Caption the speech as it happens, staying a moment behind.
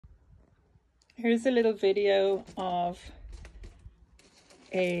Here's a little video of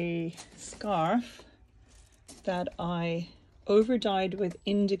a scarf that I overdyed with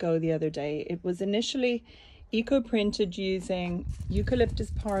indigo the other day. It was initially eco-printed using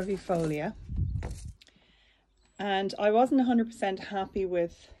eucalyptus parvifolia, and I wasn't 100% happy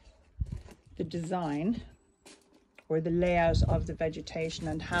with the design or the layout of the vegetation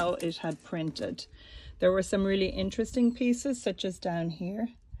and how it had printed. There were some really interesting pieces, such as down here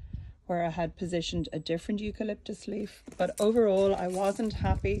where I had positioned a different eucalyptus leaf, but overall I wasn't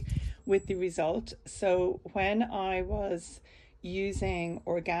happy with the result. So when I was using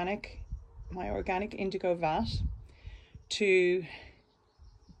my organic indigo vat to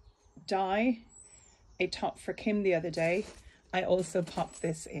dye a top for Kim the other day, I also popped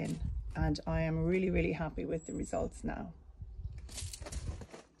this in, and I am really happy with the results now.